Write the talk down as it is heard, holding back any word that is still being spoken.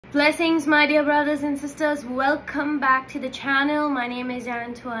Blessings, my dear brothers and sisters. Welcome back to the channel. My name is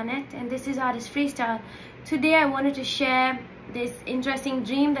Antoinette and this is Artist Freestyle. Today I wanted to share this interesting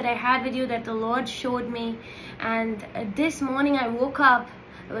dream that I had with you that the Lord showed me. And this morning I woke up,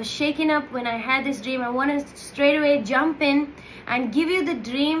 I was shaken up when I had this dream. I want to straight away jump in and give you the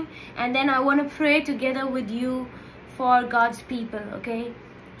dream, and then I want to pray together with you for God's people, okay?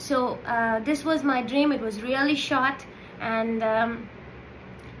 So this was my dream. It was really short, and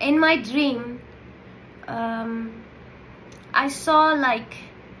in my dream I saw like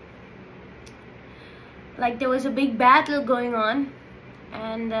there was a big battle going on,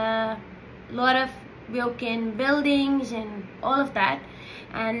 and a lot of broken buildings and all of that,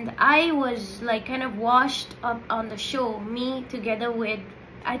 and I was like kind of washed up on the show, me together with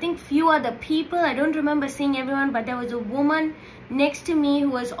I think few other people. I don't remember seeing everyone, but there was a woman next to me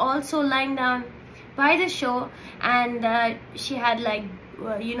who was also lying down by the show, and she had like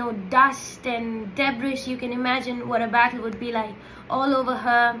dust and debris. You can imagine what a battle would be like, all over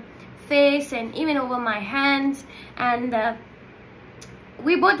her face and even over my hands. And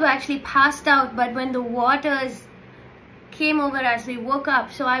we both were actually passed out, but when the waters came over us, we woke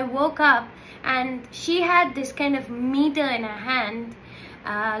up. So I woke up and she had this kind of meter in her hand,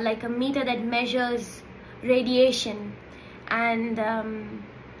 like a meter that measures radiation, and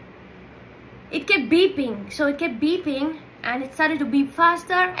it kept beeping. So it kept beeping and it started to beep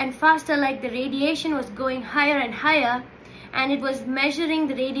faster and faster, like the radiation was going higher and higher, and it was measuring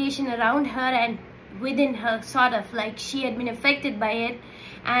the radiation around her and within her, sort of like she had been affected by it.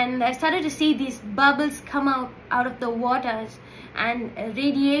 And I started to see these bubbles come out of the waters, and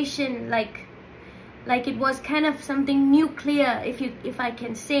radiation like it was kind of something nuclear, if I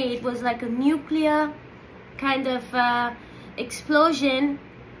can say. It was like a nuclear kind of explosion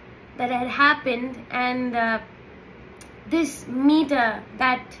that had happened, and this meter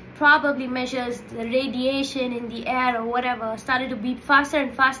that probably measures the radiation in the air or whatever started to beep faster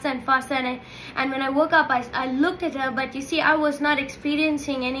and faster and faster, and when I woke up I looked at her, but you see, I was not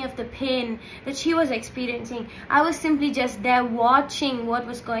experiencing any of the pain that she was experiencing. I was simply just there watching what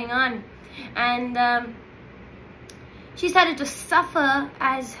was going on, and she started to suffer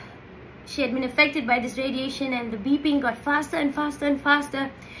as she had been affected by this radiation, and the beeping got faster and faster and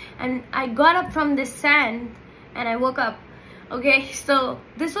faster. And I got up from the sand and I woke up. Okay, so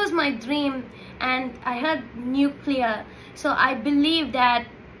this was my dream, and I heard nuclear. So I believe that,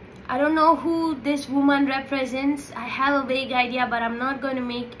 I don't know who this woman represents. I have a vague idea, but I'm not going to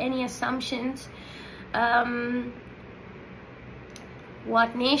make any assumptions.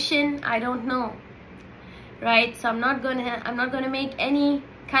 What nation? I don't know, right? So I'm not gonna make any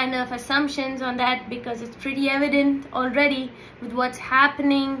kind of assumptions on that, because it's pretty evident already with what's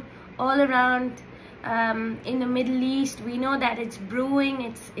happening all around in the Middle East. We know that it's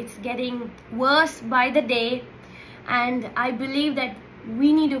brewing, it's getting worse by the day, and I believe that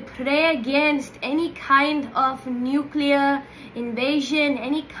we need to pray against any kind of nuclear invasion,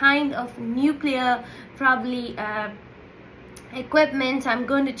 any kind of nuclear probably equipment. I'm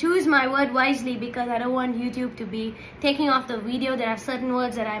going to choose my word wisely because I don't want YouTube to be taking off the video. There are certain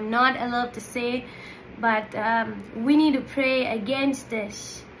words that I'm not allowed to say, but we need to pray against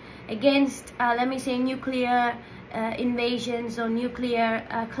this, against let me say nuclear invasions or nuclear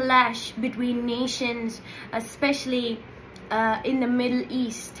clash between nations, especially in the Middle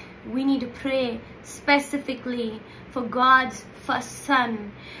East. We need to pray specifically for God's first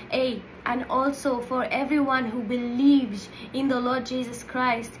son, and also for everyone who believes in the Lord Jesus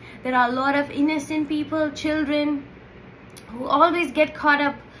Christ. There are a lot of innocent people, children, who always get caught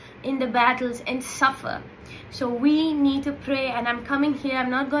up in the battles and suffer. So we need to pray, and I'm coming here, I'm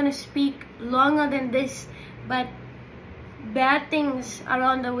not going to speak longer than this, but bad things are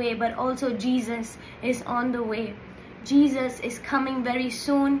on the way, but also Jesus is on the way. Jesus is coming very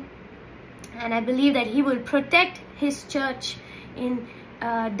soon, and I believe that he will protect his church in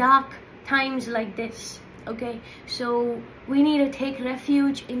dark times like this. Okay, so we need to take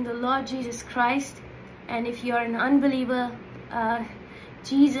refuge in the Lord Jesus Christ. And if you're an unbeliever,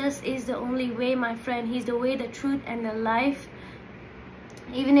 Jesus is the only way, my friend. He's the way, the truth, and the life.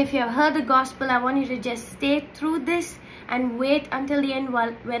 Even if you have heard the gospel, I want you to just stay through this and wait until the end.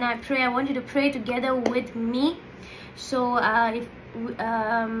 When I pray, I want you to pray together with me. So what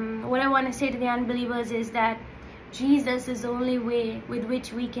I want to say to the unbelievers is that Jesus is the only way with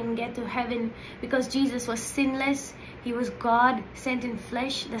which we can get to heaven, because Jesus was sinless. He was God sent in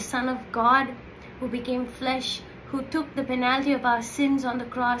flesh, the Son of God who became flesh, who took the penalty of our sins on the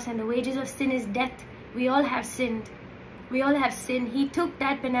cross, and the wages of sin is death. We all have sinned. We all have sinned. He took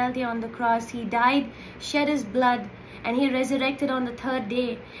that penalty on the cross. He died, shed his blood, and he resurrected on the third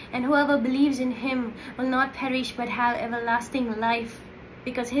day. And whoever believes in him will not perish but have everlasting life,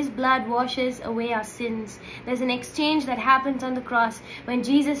 because his blood washes away our sins. There's an exchange that happens on the cross when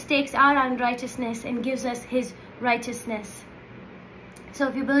Jesus takes our unrighteousness and gives us his righteousness. So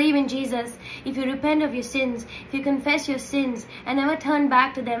if you believe in Jesus, if you repent of your sins, if you confess your sins and never turn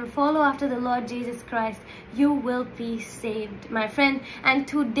back to them, follow after the Lord Jesus Christ, you will be saved, my friend. And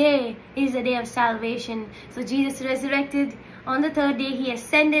today is the day of salvation. So Jesus resurrected on the third day, he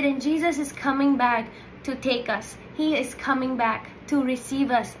ascended, and Jesus is coming back to take us. He is coming back to receive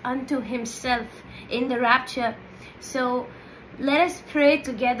us unto himself in the rapture. So let us pray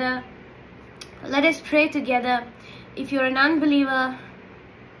together. Let us pray together. If you're an unbeliever,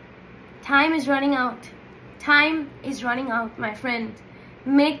 time is running out. Time is running out, my friend.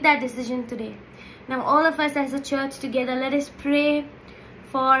 Make that decision today. Now all of us as a church together, let us pray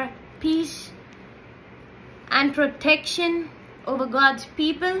for peace and protection over God's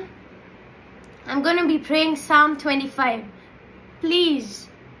people. I'm going to be praying Psalm 25. Please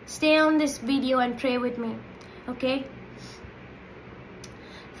stay on this video and pray with me. Okay?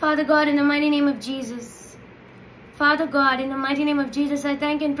 Father God, in the mighty name of Jesus. Father God, in the mighty name of Jesus, I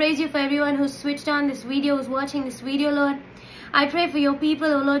thank and praise you for everyone who's switched on this video, who's watching this video, Lord. I pray for your people,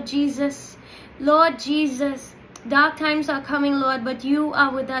 oh Lord Jesus. Lord Jesus, dark times are coming, Lord, but you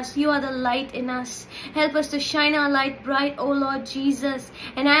are with us. You are the light in us. Help us to shine our light bright, oh Lord Jesus.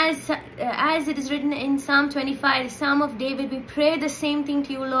 And as it is written in Psalm 25, the Psalm of David, we pray the same thing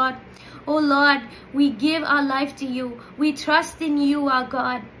to you, Lord. Oh Lord, we give our life to you. We trust in you, our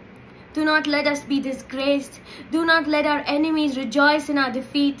God. Do not let us be disgraced. Do not let our enemies rejoice in our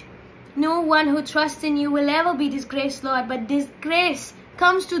defeat. No one who trusts in you will ever be disgraced, Lord, but disgrace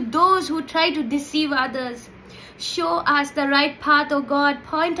comes to those who try to deceive others. Show us the right path, O God.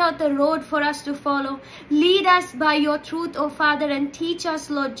 Point out the road for us to follow. Lead us by your truth, O Father, and teach us,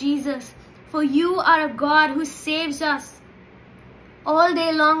 Lord Jesus. For you are a God who saves us. All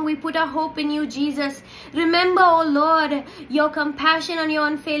day long we put our hope in you, Jesus. Remember, O Lord, your compassion and your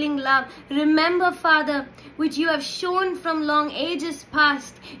unfailing love. Remember, Father, which you have shown from long ages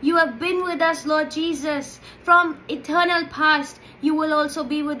past. You have been with us, Lord Jesus, from eternal past. You will also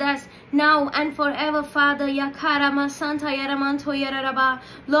be with us now and forever, Father.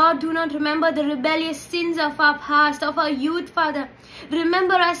 Lord, do not remember the rebellious sins of our past, of our youth, Father.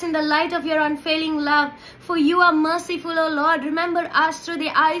 Remember us in the light of your unfailing love, for you are merciful, O Lord. Remember us through the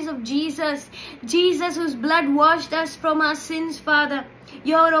eyes of Jesus, Jesus whose blood washed us from our sins, Father.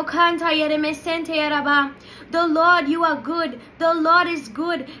 The Lord, you are good. The Lord is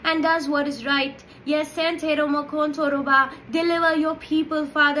good and does what is right. Yes, deliver your people,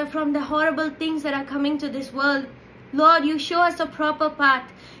 Father, from the horrible things that are coming to this world. Lord, you show us a proper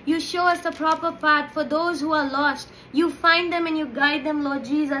path. You show us the proper path for those who are lost. You find them and you guide them, Lord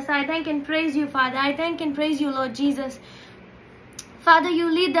Jesus. I thank and praise you, Father. I thank and praise you, Lord Jesus. Father, you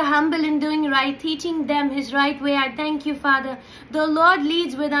lead the humble in doing right, teaching them his right way. I thank you, Father. The Lord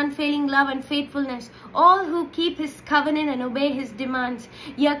leads with unfailing love and faithfulness all who keep his covenant and obey his demands.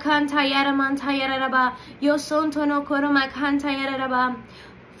 For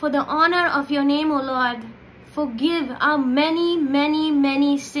the honor of your name, O Lord, forgive our many, many,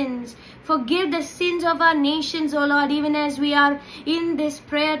 many sins. Forgive the sins of our nations, O Lord. Even as we are in this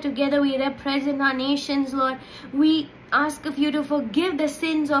prayer together, we represent our nations, Lord. We ask of you to forgive the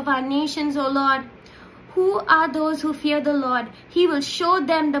sins of our nations, O Lord. Who are those who fear the Lord? He will show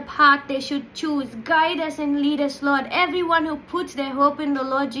them the path they should choose. Guide us and lead us, Lord. Everyone who puts their hope in the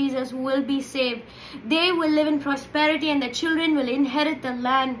Lord Jesus will be saved. They will live in prosperity and the children will inherit the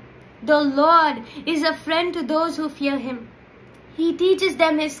land. The Lord is a friend to those who fear him. He teaches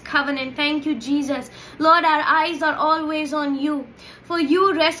them his covenant. Thank you, Jesus. Lord, our eyes are always on you. For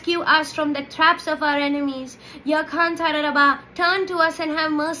you rescue us from the traps of our enemies. Turn to us and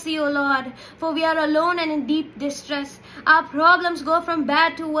have mercy, O Lord. For we are alone and in deep distress. Our problems go from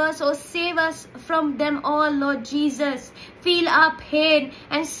bad to worse. Oh, save us from them all, Lord Jesus. Feel our pain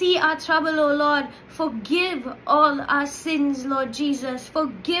and see our trouble, O Lord. Forgive all our sins, Lord Jesus.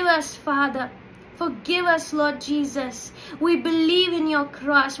 Forgive us, Father. Forgive us, Lord Jesus. We believe in your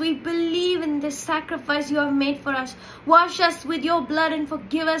cross. We believe in the sacrifice you have made for us. Wash us with your blood and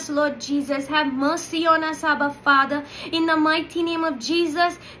forgive us, Lord Jesus. Have mercy on us, Abba Father. In the mighty name of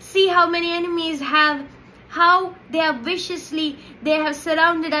Jesus, see how many enemies have, how they have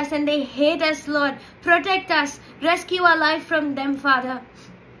surrounded us and they hate us, Lord. Protect us. Rescue our life from them, Father.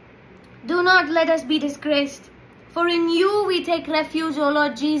 Do not let us be disgraced. For in you we take refuge, O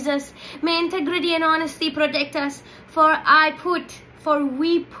Lord Jesus. May integrity and honesty protect us. For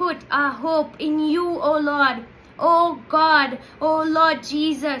we put our hope in you, O Lord. Oh God, oh Lord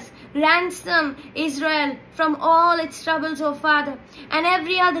Jesus, ransom Israel from all its troubles, oh Father, and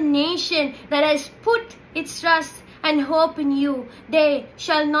every other nation that has put its trust and hope in you, they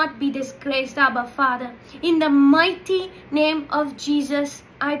shall not be disgraced, Abba Father. In the mighty name of Jesus,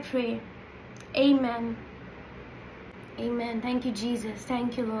 I pray. Amen. Amen. Thank you, Jesus.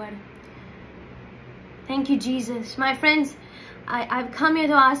 Thank you, Lord. Thank you, Jesus. My friends, I've come here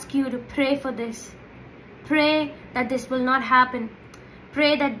to ask you to pray for this. Pray that this will not happen.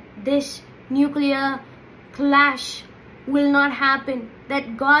 Pray that this nuclear clash will not happen.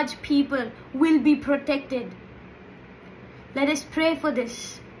 That God's people will be protected. Let us pray for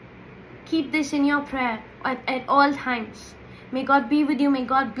this. Keep this in your prayer at all times. May God be with you. May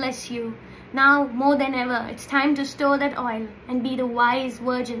God bless you. Now more than ever, it's time to store that oil and be the wise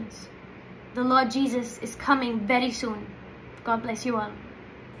virgins. The Lord Jesus is coming very soon. God bless you all.